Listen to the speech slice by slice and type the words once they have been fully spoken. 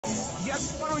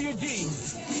Yes, Sparo UG.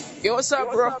 Yo, what's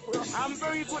up, bro? I'm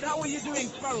very good. How are you doing,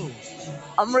 Sparo?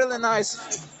 I'm really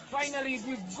nice. Finally,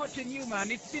 we've gotten you, man.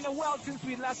 It's been a while since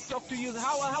we last talked to you.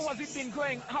 How has it been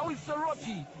going? How is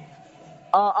Soroti?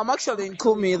 I'm actually in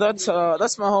Kumi. That's my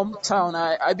hometown.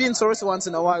 I be in Soros once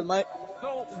in a while, mate.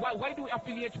 So why do we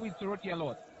affiliate with Soroti a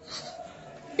lot?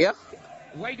 Yeah.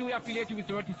 Why do we affiliate with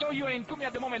Soroti? So you're in Kumi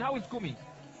at the moment. How is Kumi?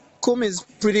 Kumi is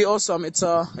pretty awesome. It's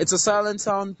a silent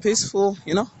town, peaceful.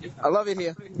 You know, I love it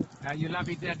here. You love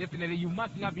it there, definitely. You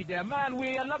must love it there, man.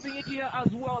 We are loving it here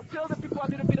as well. Tell the people a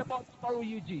little bit about Sparo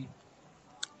UG.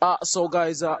 So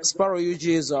guys, Sparo UG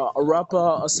is a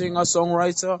rapper, a singer,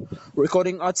 songwriter,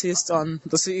 recording artist, and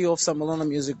the CEO of Samalona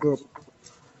Music Group.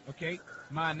 Okay,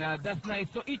 man, that's nice.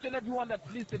 So each and everyone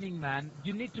that's listening, man,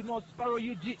 you need to know Sparo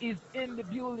UG is in the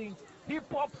building.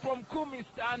 Hip hop from Kumi,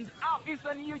 stand up. It's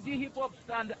an UG hip hop,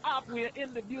 stand up. We're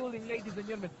in the building, ladies and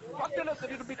gentlemen. But tell us a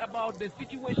little bit about the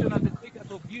situation and the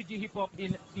status of UG hip hop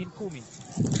in Kumi.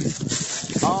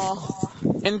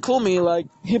 In Kumi, like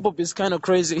hip hop is kind of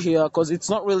crazy here because it's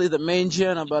not really the main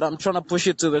genre, but I'm trying to push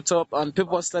it to the top, and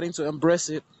people are starting to embrace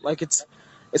it. Like it's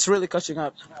really catching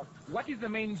up. What is the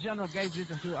main genre guys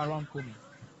listen to around Kumi?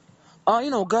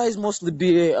 Guys mostly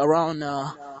be around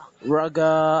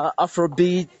raga,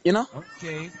 Afrobeat, you know.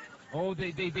 Okay. Oh,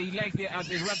 they like the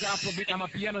raga Afrobeat and a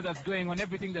piano that's going on,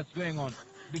 everything that's going on.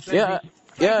 Besides Yeah, it,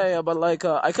 yeah. But like,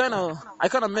 I kind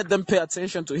of made them pay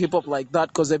attention to hip hop like that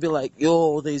because they be like,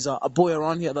 yo, there's a boy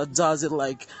around here that does it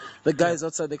like the guys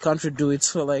outside the country do it.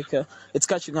 So like, it's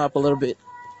catching up a little bit.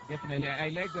 Definitely, I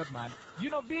like that, man. You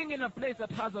know, being in a place that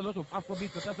has a lot of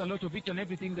Afrobeat, that has a lot of it and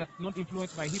everything that's not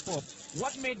influenced by hip hop,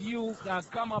 what made you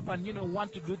come up and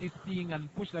want to do this thing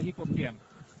and push the hip hop game?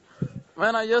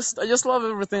 Man, I just love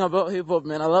everything about hip hop,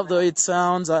 man. I love the way it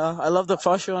sounds. I love the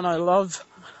fashion. I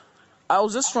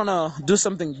was just trying to do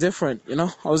something different, you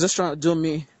know. I was just trying to do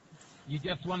me. You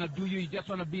just want to do you. You just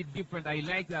want to be different. I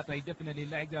like that. I definitely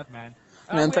like that, man.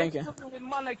 Man, thank you. With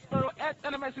man like Sparo,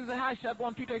 NMS is a hashtag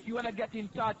on Twitter. If you want to get in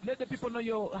touch, let the people know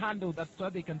your handle. That's so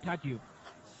they can tag you.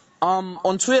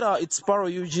 On Twitter, it's Sparo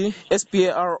UG,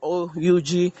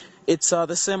 SPAROUG. It's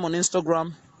the same on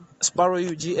Instagram, Sparo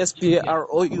UG,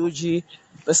 SPAROUG.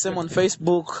 The same on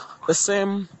Facebook. The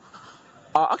same.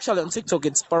 Actually, on TikTok,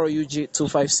 it's Sparo UG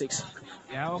 256.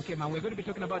 Yeah, okay, man. We're going to be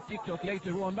talking about TikTok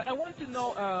later on, but I want to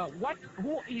know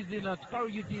who is in a Sparo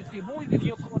UG team? Who is in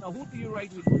your corner? Who do you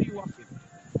ride with? Who do you work with?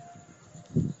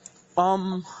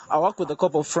 I work with a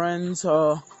couple of friends.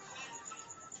 I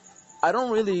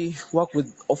don't really work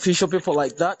with official people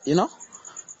like that, you know.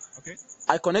 Okay.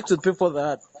 I connect with people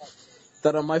that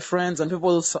are my friends and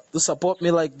people who support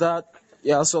me like that.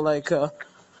 Yeah, so like,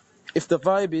 if the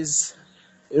vibe is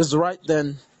right,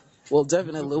 then we'll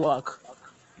definitely work.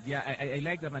 Yeah, I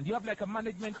like that, man. Do you have like a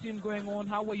management team going on?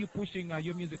 How are you pushing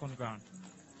your music on the ground?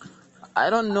 I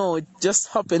don't know. It just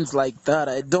happens like that.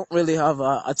 I don't really have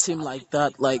a team like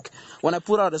that. Like when I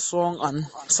put out a song and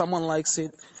someone likes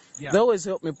it, they always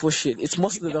help me push it. It's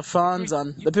mostly the fans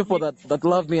and the people that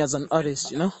love me as an artist,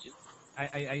 you know.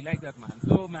 I like that, man.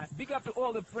 So, man, big up to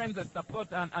all the friends that support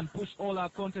and push all our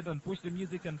content and push the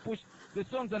music and push the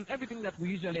songs and everything that we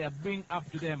usually bring up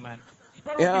to them, man.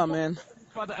 Yeah, man.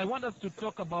 Father, I want us to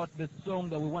talk about the song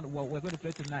that we're going to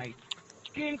play tonight.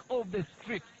 King of the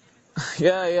Streets.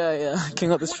 Yeah.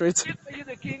 King of the Streets. What are you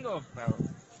the king of, bro?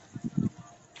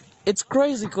 It's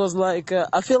crazy because, like,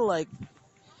 I feel like,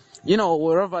 you know,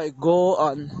 wherever I go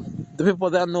and the people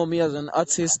that know me as an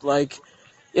artist, like,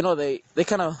 you know, they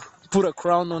kind of put a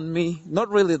crown on me. Not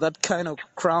really that kind of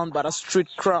crown, but a street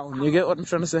crown. You get what I'm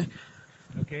trying to say?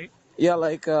 Okay. Yeah,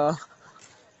 like,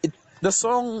 the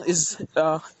song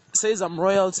says I'm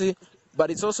royalty,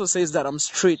 but it also says that I'm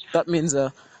street. That means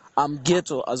I'm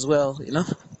ghetto as well, you know.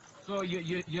 So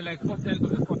you're like 4 cents of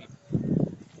the coin.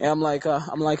 Yeah, I'm like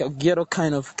a ghetto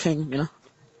kind of king, you know.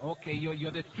 Okay,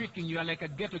 you're the street king. You are like a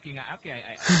ghetto king.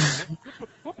 Okay,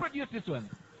 who produced this one?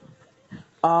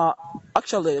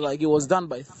 Actually, like it was done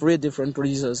by 3 different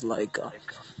producers. Like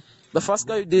the first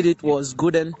guy who did it was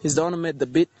Gooden. He's the one who made the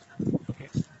beat. Okay.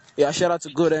 Yeah, shout out to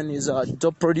Gooden. He's a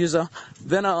dope producer.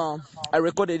 Then I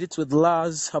recorded it with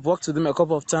Laz. I've worked with him a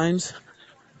couple of times.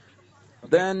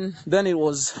 Okay. Then it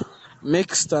was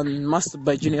mixed and mastered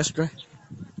by Junior Stray.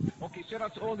 Okay, shout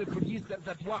out to all the producers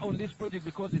that were on this project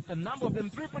because it's a number of them,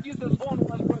 3 producers on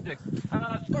one project.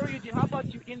 Sparo UG, how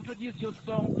about you introduce your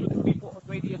song to the people of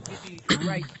Radio City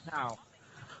right now?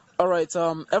 Alright,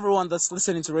 everyone that's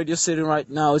listening to Radio City right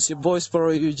now, it's your boy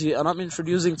Sparo UG, and I'm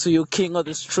introducing to you King of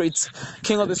the Streets.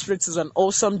 King of the Streets is an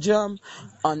awesome jam,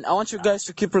 and I want you guys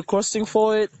to keep requesting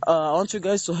for it. I want you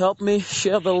guys to help me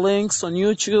share the links on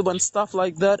YouTube and stuff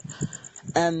like that.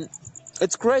 And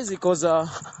it's crazy because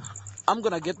I'm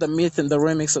gonna get the Myth in the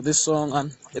remix of this song,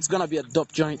 and it's gonna be a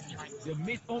dope joint. The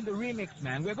Myth on the remix,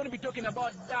 man. We're going to be talking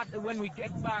about that when we get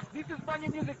back. This is brand new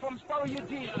music from Sparo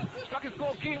UG. Track is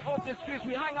called King of the Streets.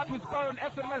 We hang out with Sparo on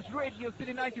SMS Radio,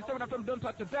 City 97 FM. Don't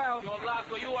touch the dial. Your last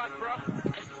where you at, bro?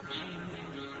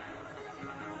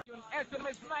 On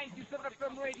SMS 97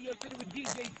 FM Radio, City with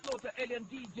DJ Slaughter Eli and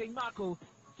DJ Marco.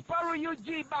 Sparo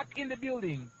UG back in the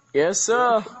building. Yes,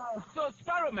 sir. So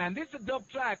Sparo, man, this is a dope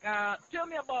track. Tell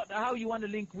me about how you want to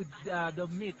link with the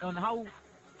Myth on how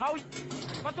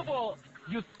first of all,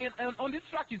 on this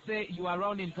track you say you are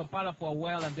around in Kampala for a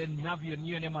while and then Navio,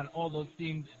 new name and all those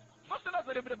things. Just tell us a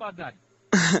little bit about that.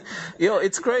 Yo,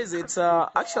 it's crazy. It's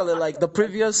actually like the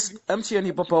previous MTN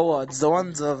Hip Hop Awards, the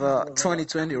ones of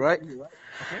 2020, right?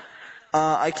 Okay.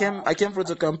 I came through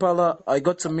to Kampala. I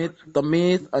got to meet the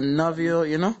Myth and Navio,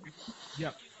 you know.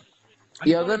 Yeah.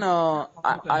 Yeah. Then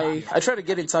I tried to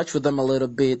get in touch with them a little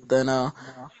bit. Then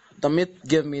the Myth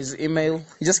gave me his email.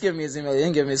 He just gave me his email. He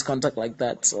didn't give me his contact like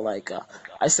that. So like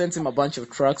I sent him a bunch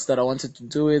of tracks that I wanted to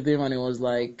do with him, and he was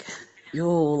like, "Yo,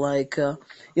 like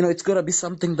you know, it's gotta be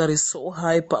something that is so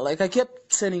hype." But like I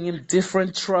kept sending him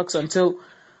different tracks until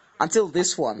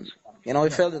this one. You know, he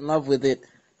fell in love with it.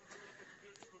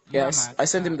 Yes, man. I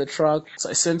sent him the tracks.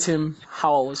 I sent him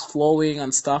how I was flowing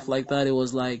and stuff like that. It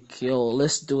was like, "Yo,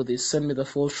 let's do this. Send me the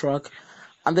full track."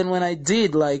 And then when I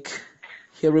did, like,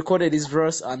 he recorded his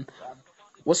verse and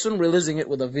was soon releasing it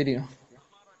with a video.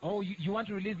 Oh, you want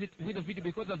to release it with a video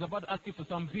because I was about to ask you for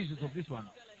some visuals of this one.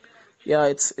 Yeah,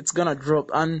 it's gonna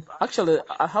drop. And actually,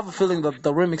 I have a feeling that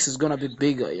the remix is gonna be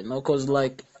bigger, you know, because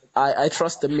like I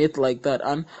trust the Myth like that.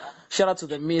 And shout out to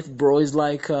the Myth, bro. He's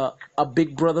like a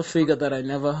big brother figure that I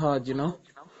never had, you know.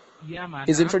 Yeah, man.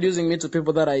 He's introducing me to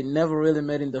people that I never really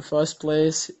met in the first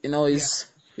place. You know, he's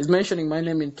mentioning my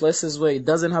name in places where he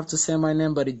doesn't have to say my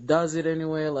name, but he does it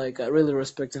anyway. Like, I really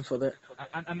respect him for that.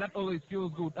 And that always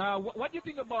feels good. What do you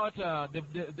think about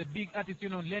the big artists, you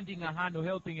know, lending a hand or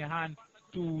helping a hand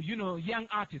to, you know, young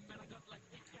artists?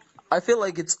 I feel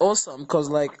like it's awesome because,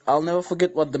 like, I'll never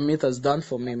forget what the Myth has done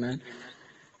for me, man.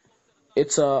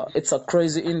 It's a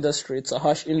crazy industry. It's a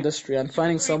harsh industry, and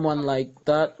finding someone like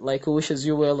that, like who wishes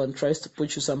you well and tries to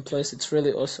put you someplace, it's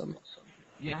really awesome.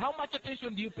 Yeah, how much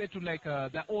attention do you pay to like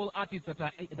the all artists that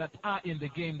are in the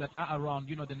game, that are around,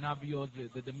 you know, the Navios,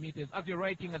 the Myths, as you're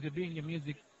writing, as you're doing your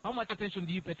music, how much attention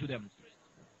do you pay to them?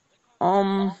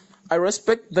 I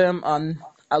respect them and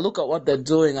I look at what they're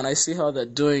doing and I see how they're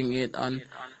doing it and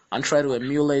try to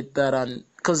emulate that, and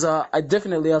because I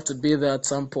definitely have to be there at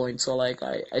some point. So like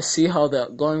I see how they're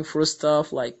going through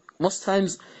stuff. Like most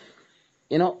times,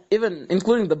 you know, even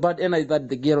including the bad energy that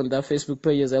they get on their Facebook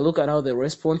pages, I look at how they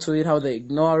respond to it, how they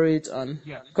ignore it, and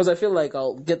because I feel like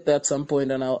I'll get there at some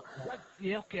point and I'll.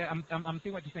 Yeah, okay, I'm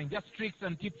seeing what you're saying. Just tricks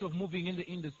and tips of moving in the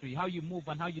industry, how you move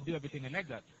and how you do everything, and like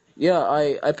that. Yeah,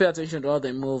 I pay attention to how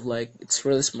they move. Like it's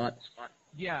really smart.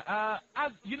 Yeah,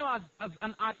 as you know, as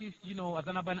an artist, you know, as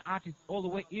an urban artist, all the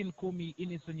way in Kumi,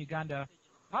 in Eastern Uganda,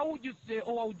 how would you say,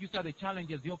 or how would you say the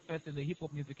challenges you face in the hip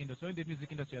hop music industry, or in the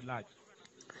music industry at large?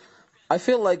 I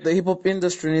feel like the hip hop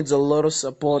industry needs a lot of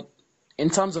support in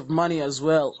terms of money as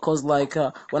well. Cause like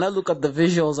when I look at the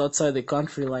visuals outside the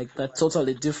country, like they're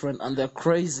totally different and they're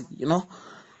crazy, you know.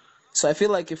 So I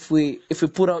feel like if we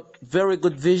put out very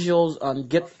good visuals and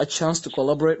get a chance to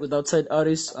collaborate with outside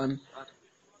artists, and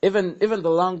even the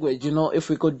language, you know, if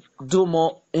we could do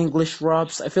more English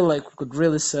raps, I feel like we could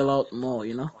really sell out more,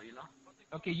 you know.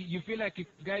 Okay, you feel like if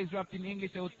guys rapped in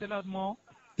English, they would sell out more?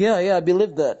 Yeah, I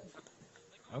believe that.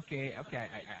 Okay,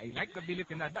 I like the belief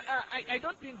in that. But I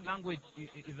don't think language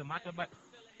is a matter, but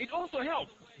it also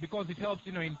helps because it helps,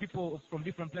 you know, in people from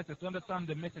different places to understand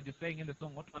the message you're saying in the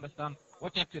song, or to understand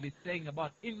what you're actually saying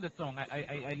about in the song.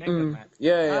 I like that, man.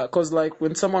 Yeah, because like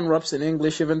when someone raps in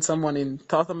English, even someone in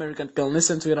South America can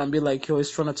listen to it and be like, yo, he's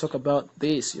trying to talk about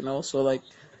this, you know? So like,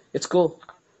 it's cool.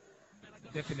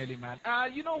 Definitely, man.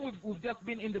 You know, we've just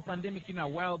been in the pandemic, you know, a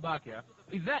while back, yeah.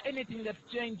 Is there anything that's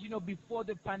changed, you know, before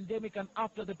the pandemic and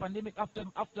after the pandemic, after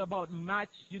about March,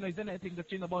 you know, is there anything that's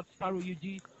changed about Sparo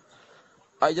UG?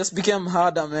 I just became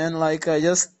harder, man. Like I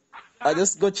just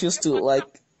got used to like,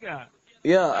 Yeah.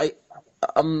 yeah,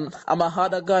 I'm a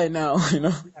harder guy now, you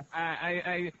know?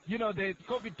 You know, the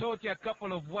COVID taught you a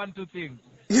couple of 1, 2 things.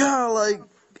 Yeah, like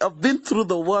I've been through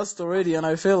the worst already and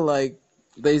I feel like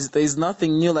there's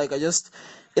nothing new. Like it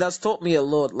has taught me a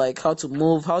lot, like how to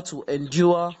move, how to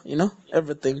endure, you know,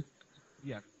 everything.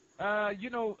 Yeah. You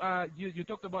know, you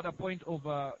talked about a point of,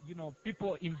 you know,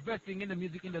 people investing in the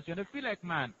music industry. And I feel like,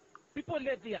 man, People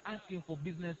lately are asking for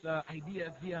business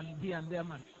ideas here and there,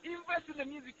 man. Invest in the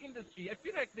music industry. I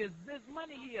feel like there's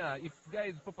money here if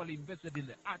guys properly invested in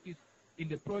the artists, in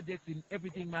the projects, in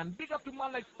everything, man. Big up to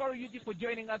man like Sparo UG for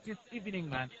joining us this evening,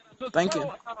 man. So Thank you.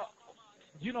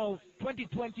 Sparo,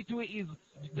 2022 is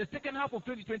the second half of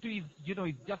 2022 is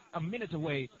is just a minute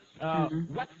away.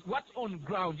 What's on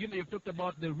ground? You've talked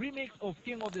about the remix of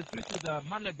King of the Streets with a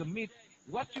man like the Myth.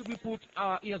 What should we put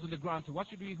our ears on the ground to? What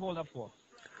should we hold up for?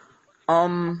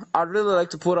 I'd really like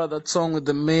to put out that song with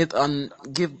the Myth and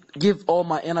give all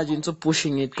my energy into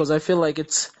pushing it because I feel like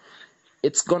it's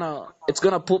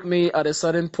gonna put me at a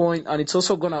certain point, and it's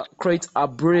also gonna create a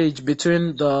bridge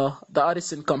between the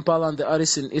artists in Kampala and the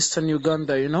artists in Eastern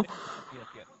Uganda. Yes,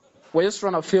 yes. We're just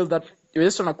trying to feel that. We're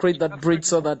just trying to create that That's bridge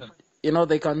very so that important.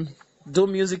 they can do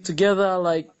music together.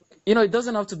 Like it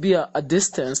doesn't have to be a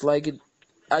distance.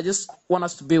 I just want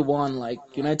us to be one, like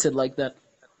united, like that.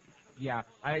 Yeah,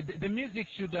 the music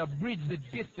should bridge the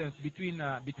distance between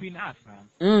us,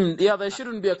 man. Yeah, there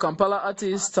shouldn't be a Kampala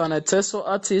artist and a Teso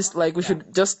artist. Like we Yeah.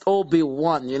 should just all be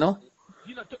one.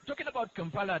 Talking about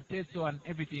Kampala, Teso, and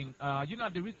everything,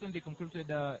 the recently concluded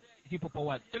Hip Hop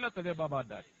Awards. Tell us a little bit about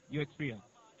that, your experience.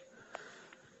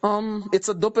 It's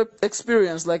a dope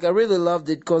experience. Like I really loved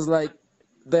it because like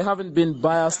they haven't been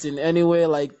biased in any way.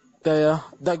 Like they're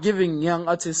giving young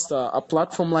artists a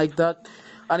platform like that,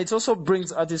 and it also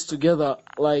brings artists together.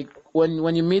 Like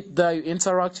when you meet there, you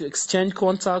interact, you exchange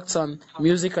contacts and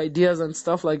music ideas and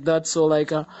stuff like that. So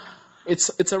like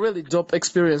it's a really dope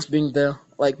experience being there,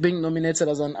 like being nominated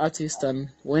as an artist and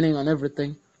winning and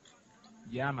everything.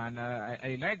 Yeah, man,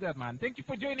 I like that, man. Thank you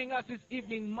for joining us this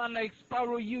evening, man, like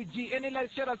Sparo UG. Any like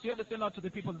shout outs you want to send out to the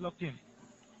people locked in?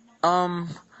 Um,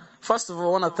 First of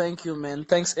all, I want to thank you, man.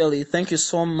 Thanks, Ellie. Thank you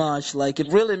so much. Like,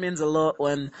 it really means a lot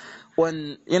when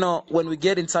we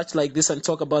get in touch like this and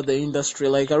talk about the industry.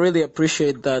 Like, I really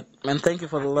appreciate that, man. Thank you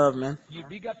for the love, man.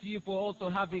 Big up to you for also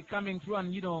having coming through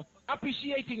and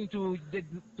appreciating to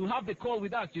have the call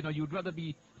with us. You'd rather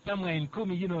be somewhere in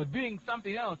Kumi, doing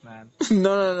something else, man.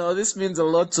 No, no, no. This means a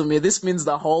lot to me. This means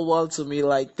the whole world to me.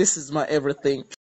 Like, this is my everything.